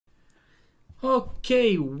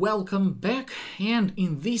Okay, welcome back, and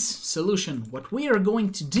in this solution what are we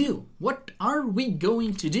going to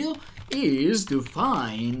do is to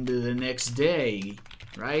find the next day,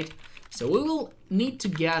 right? So we will need to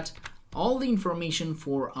get all the information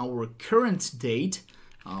for our current date,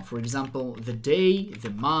 for example the day,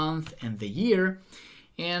 the month and the year,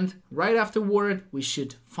 and right afterward we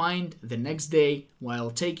should find the next day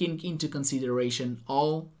while taking into consideration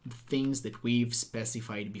all the things that we've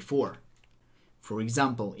specified before. For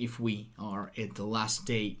example, if we are at the last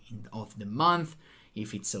day of the month,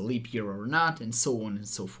 if it's a leap year or not, and so on and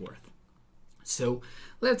so forth. So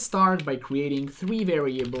let's start by creating three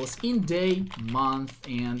variables in day, month,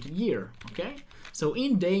 and year, okay? So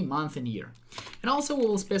in day, month, and year. And also we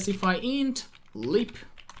will specify int leap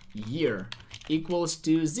year equals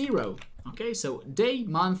to 0, okay? So day,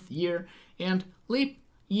 month, year, and leap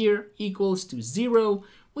year equals to 0,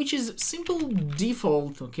 which is simple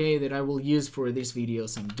default, okay, that I will use for this video,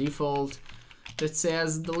 some default that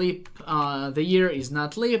says the year is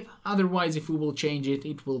not leap. Otherwise, if we will change it,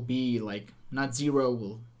 it will be like not 0.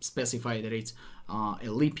 We'll specify that it's a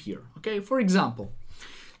leap year, okay, for example.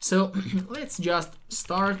 So let's just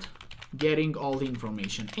start getting all the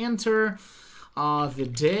information. Enter the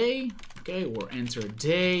day, okay, or enter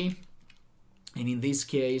day, and in this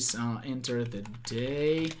case, enter the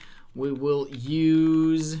day. We will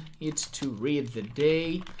use it to read the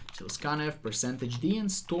day, so scanf %d and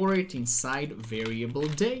store it inside variable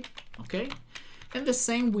day, okay? And the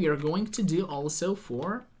same we are going to do also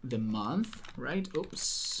for the month, right? Oops,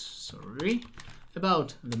 sorry.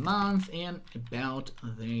 About the month and about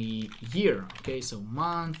the year, okay? So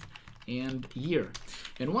month and year.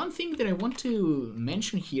 And one thing that I want to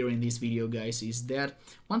mention here in this video, guys, is that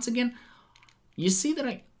once again, you see that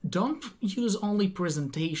I don't use only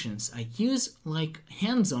presentations. I use like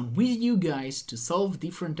hands-on with you guys to solve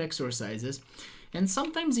different exercises, and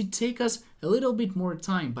sometimes it takes us a little bit more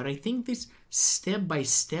time, but I think this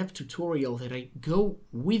step-by-step tutorial that I go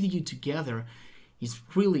with you together is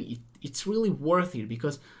it's really worth it,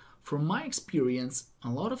 because from my experience a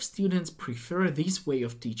lot of students prefer this way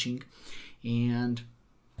of teaching, and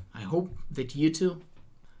I hope that you too.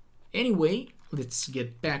 Anyway, let's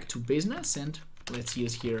get back to business, and let's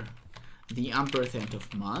use here the ampersand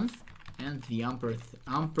of month and the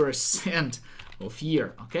ampersand of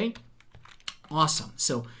year, okay? Awesome.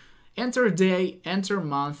 So enter day, enter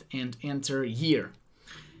month, and enter year.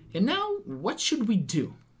 And now what should we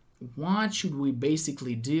do? What should we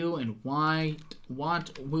basically do, and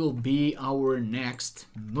what will be our next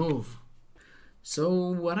move? So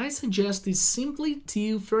what I suggest is simply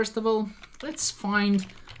to, first of all, let's find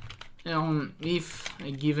if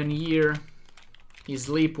a given year is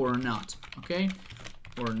leap or not, okay,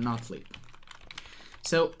 or not leap.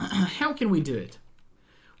 So how can we do it?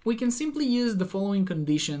 We can simply use the following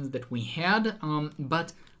conditions that we had,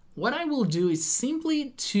 but what I will do is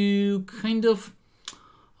simply to kind of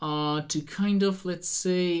let's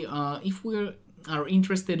say if we are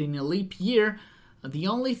interested in a leap year, the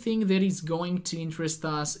only thing that is going to interest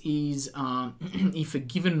us is if a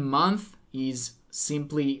given month is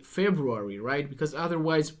simply February, right? Because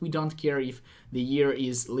otherwise we don't care if the year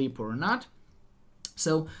is leap or not.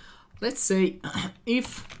 So let's say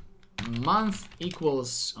if month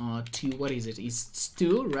equals to, what is it? It's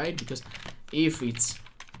 2, right? Because if it's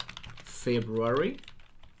February,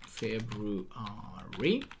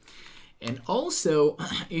 and also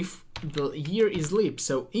if the year is leap.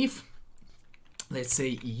 So if, let's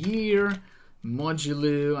say, year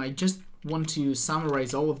modulo, I just want to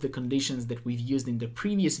summarize all of the conditions that we've used in the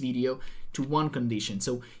previous video to one condition.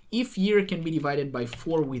 So if year can be divided by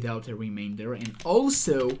 4 without a remainder, and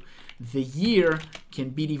also the year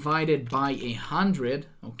can be divided by 100,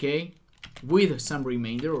 okay, with some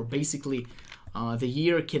remainder, or basically the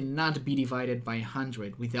year cannot be divided by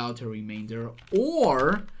 100 without a remainder,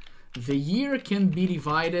 or the year can be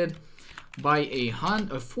divided by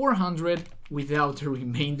 400 without a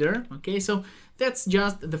remainder, okay? So that's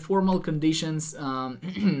just the formal conditions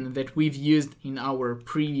that we've used in our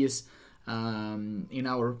previous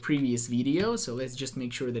video. So let's just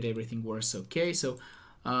make sure that everything works okay. So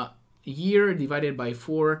year divided by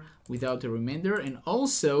 4 without a remainder, and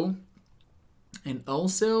also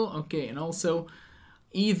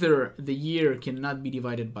either the year cannot be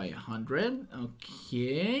divided by 100,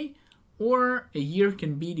 okay, or a year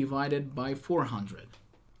can be divided by 400.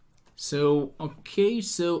 So okay,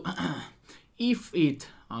 so if it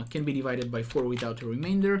can be divided by 4 without a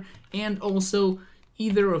remainder, and also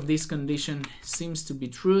either of these conditions seems to be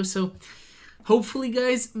true. So hopefully,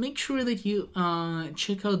 guys, make sure that you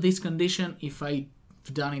check out this condition if I've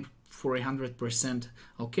done it for 100%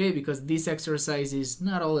 okay, because this exercise is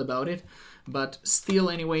not all about it, but still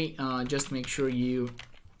anyway, just make sure you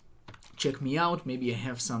check me out. Maybe I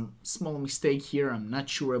have some small mistake here, I'm not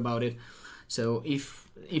sure about it. So if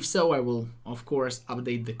so, I will of course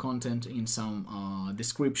update the content in some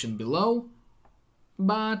description below.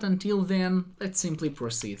 But until then, let's simply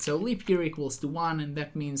proceed. So leap year equals to 1, and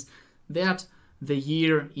that means that the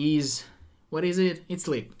year is, what is it? It's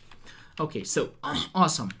leap. Okay, so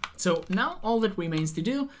awesome. So now all that remains to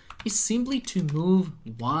do is simply to move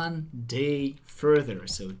 1 day further.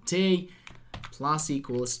 So day plus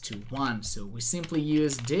equals to 1. So we simply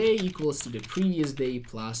use day equals to the previous day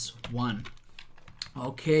plus 1.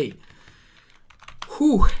 Okay.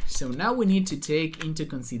 Whew. So now we need to take into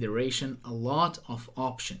consideration a lot of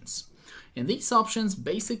options. And these options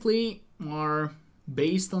basically are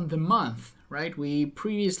based on the month, right? We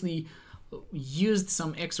previously used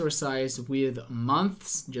some exercise with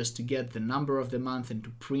months just to get the number of the month and to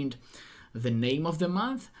print the name of the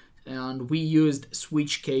month. And we used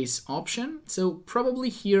switch case option. So probably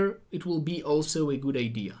here it will be also a good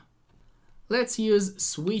idea. Let's use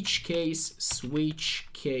switch case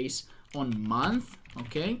on month,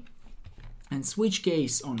 okay? And switch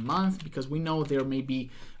case on month, because we know there may be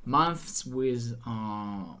months with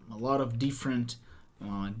a lot of different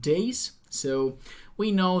days. So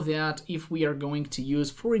we know that if we are going to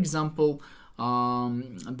use, for example,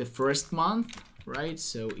 the first month, right?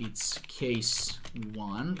 So it's case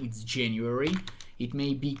 1, it's January. It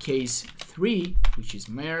may be case 3, which is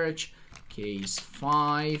March, case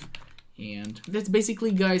 5, and that's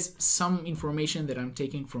basically, guys, some information that I'm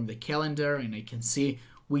taking from the calendar, and I can see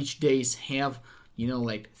which days have, you know,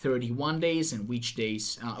 like 31 days, and which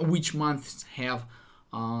days, which months have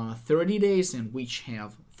 30 days, and which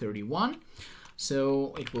have 31.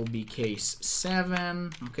 So it will be case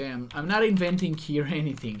 7. Okay, I'm not inventing here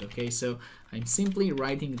anything. Okay, so I'm simply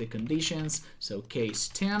writing the conditions. So case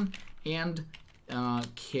 10 and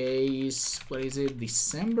case, what is it,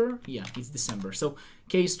 December? Yeah, it's December. So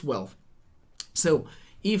case 12. So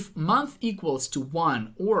if month equals to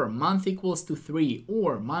 1, or month equals to 3,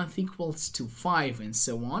 or month equals to 5, and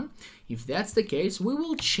so on, if that's the case, we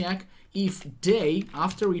will check if day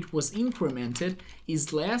after it was incremented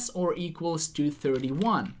is less or equals to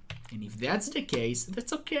 31. And if that's the case,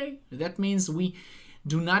 that's okay. That means we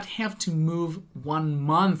do not have to move 1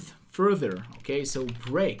 month further. Okay, so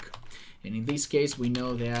break. And in this case, we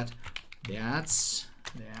know that that's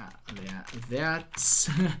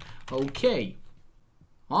okay.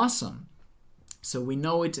 Awesome. So we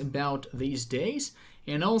know it about these days.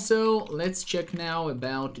 And also, let's check now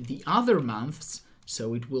about the other months.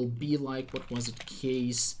 So it will be like, what was it,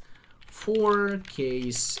 case 4,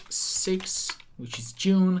 case 6, which is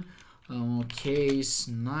June, case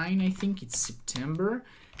 9, I think it's September,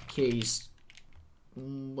 case,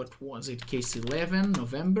 what was it, case 11,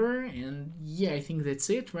 November, and yeah, I think that's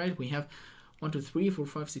it, right? We have 1, 2, 3, 4,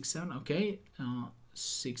 5, 6, 7, okay,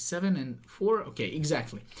 6, 7, and 4, okay,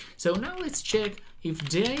 exactly. So now let's check if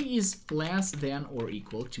day is less than or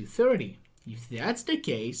equal to 30. If that's the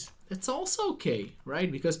case, that's also okay,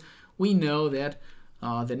 right? Because we know that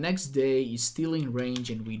the next day is still in range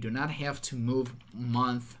and we do not have to move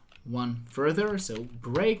month 1 further, so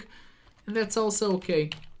break, and that's also okay.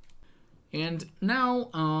 And now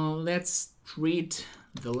let's treat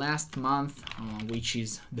the last month, which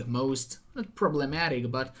is the most, not problematic,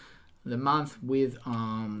 but the month with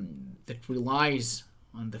that relies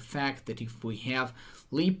on the fact that if we have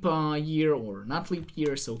leap year or not leap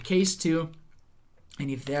year, so case 2,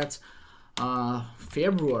 and if that's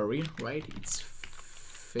February, right, it's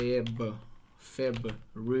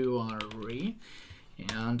February,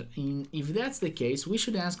 and if that's the case, we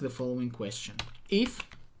should ask the following question. If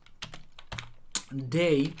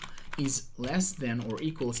day is less than or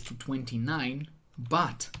equals to 29,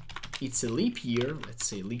 but it's a leap year, let's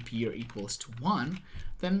say leap year equals to 1,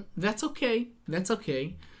 then that's okay, that's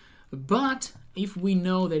okay. But if we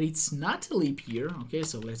know that it's not a leap year, okay,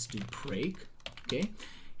 so let's do break, okay,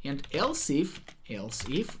 and else if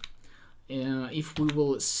we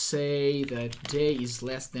will say that day is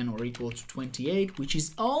less than or equal to 28, which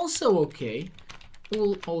is also okay,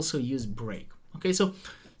 we'll also use break. Okay, so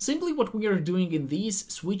simply what we are doing in these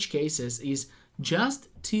switch cases is just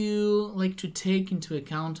to take into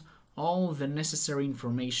account all the necessary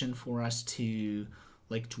information for us to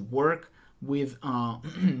work with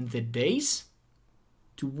the days,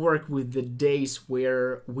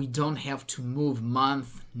 where we don't have to move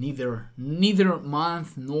month, neither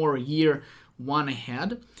month nor year 1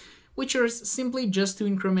 ahead. which are simply just to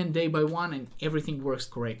increment day by one and everything works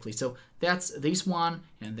correctly. So that's this one,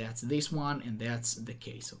 and that's this one, and that's the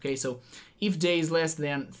case. Okay, so if day is less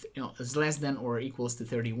than or equals to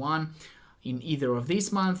 31 in either of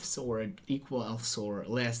these months, or equals or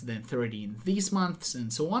less than 30 in these months,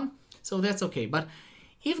 and so on, so that's okay. But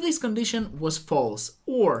if this condition was false,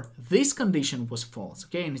 or this condition was false,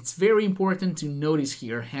 okay, and it's very important to notice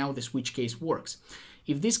here how the switch case works.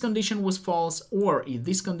 If this condition was false, or if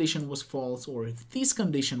this condition was false, or if this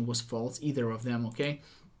condition was false, either of them, okay,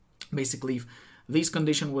 basically if this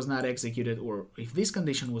condition was not executed, or if this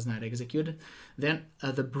condition was not executed, then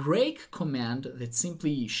the break command that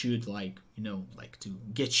simply should like to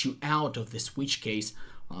get you out of the switch case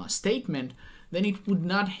statement, then it would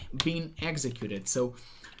not been executed. So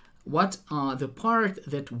what the part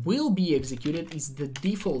that will be executed is the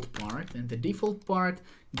default part, and the default part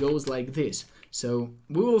goes like this. So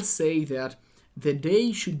we will say that the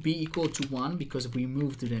day should be equal to 1 because we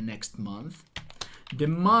move to the next month. The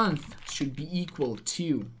month should be equal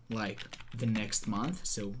to like the next month,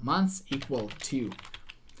 so months equal to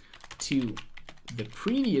the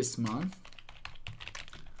previous month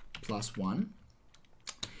plus 1.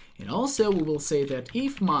 And also we will say that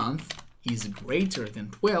if month is greater than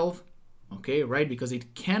 12, okay, right, because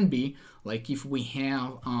it can be like if we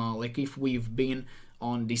have like if we've been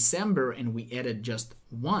on December and we added just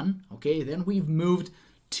 1, okay, then we've moved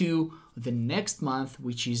to the next month,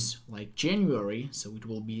 which is like January, so it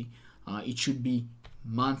will be it should be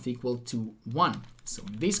month equal to 1. So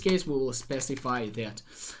in this case we will specify that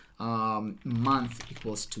month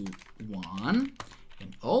equals to 1,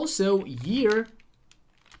 and also year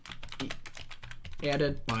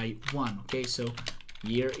added by 1. Okay, so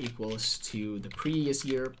year equals to the previous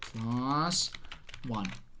year plus 1.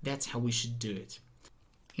 That's how we should do it.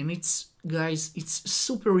 And guys, it's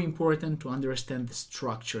super important to understand the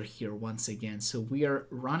structure here once again. So we are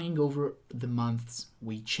running over the months.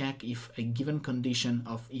 We check if a given condition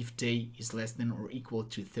of if day is less than or equal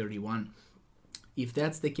to 31. If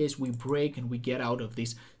that's the case, we break and we get out of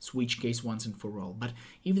this switch case once and for all. But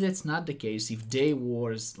if that's not the case, if day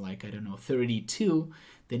was like, I don't know, 32,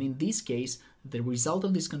 then in this case, the result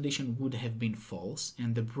of this condition would have been false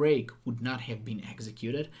and the break would not have been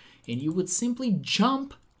executed. And you would simply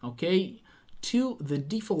jump, okay, to the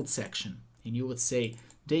default section. And you would say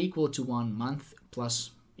day equal to 1, month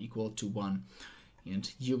plus equal to 1.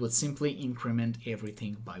 And you would simply increment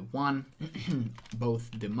everything by 1,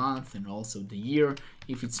 both the month and also the year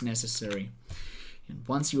if it's necessary. And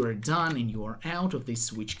once you are done and you are out of this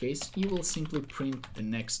switch case, you will simply print the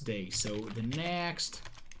next day. So the next,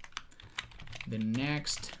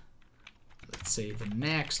 let's say the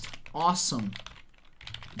next awesome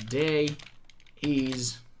day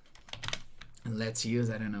is, and let's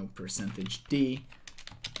use, I don't know, %d,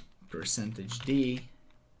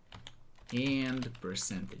 and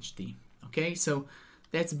 %d. Okay, so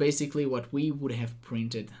that's basically what we would have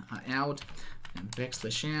printed out, and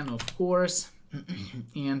 \n, of course,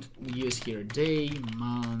 and we use here day,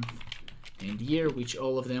 month, and year, which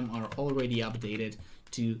all of them are already updated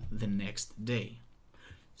to the next day.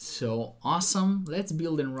 So awesome. Let's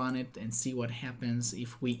build and run it and see what happens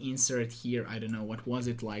if we insert here, I don't know, what was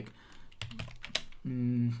it like,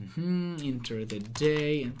 enter the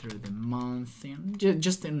day, enter the month, and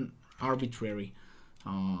just an arbitrary,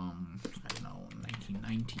 I don't know,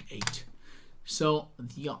 1998. So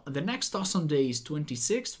the next awesome day is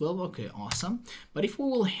 26. Well, okay, awesome. But if we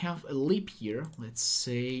will have a leap year, let's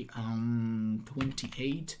say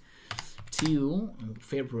 28 to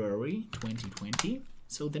February 2020.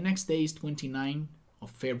 So the next day is 29 of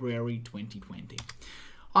February 2020.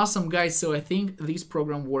 Awesome, guys. So I think this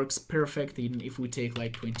program works perfect even if we take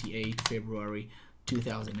like 28 February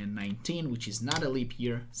 2019, which is not a leap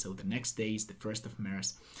year. So the next day is the 1st of March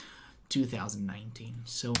 2019.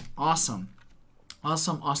 So awesome.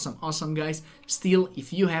 Awesome, guys. Still,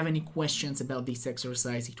 if you have any questions about this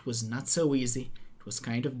exercise, it was not so easy. It was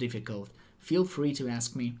kind of difficult. Feel free to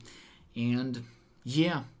ask me. And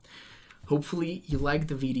yeah, hopefully you like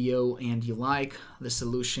the video and you like the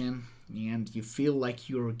solution and you feel like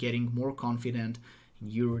you're getting more confident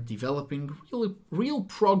and you're developing real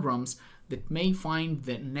programs that may find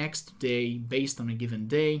the next day based on a given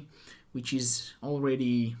day, which is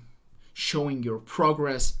already showing your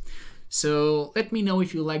progress. So let me know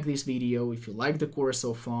if you like this video, if you like the course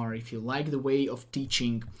so far, if you like the way of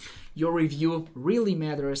teaching. Your review really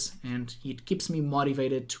matters and it keeps me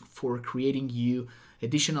motivated for creating you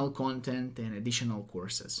additional content and additional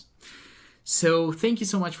courses. So thank you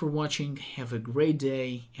so much for watching. Have a great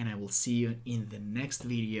day and I will see you in the next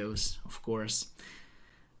videos, of course.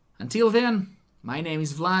 Until then, My name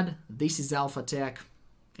is Vlad, this is Alpha Tech,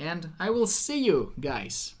 and I will see you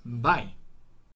guys. Bye!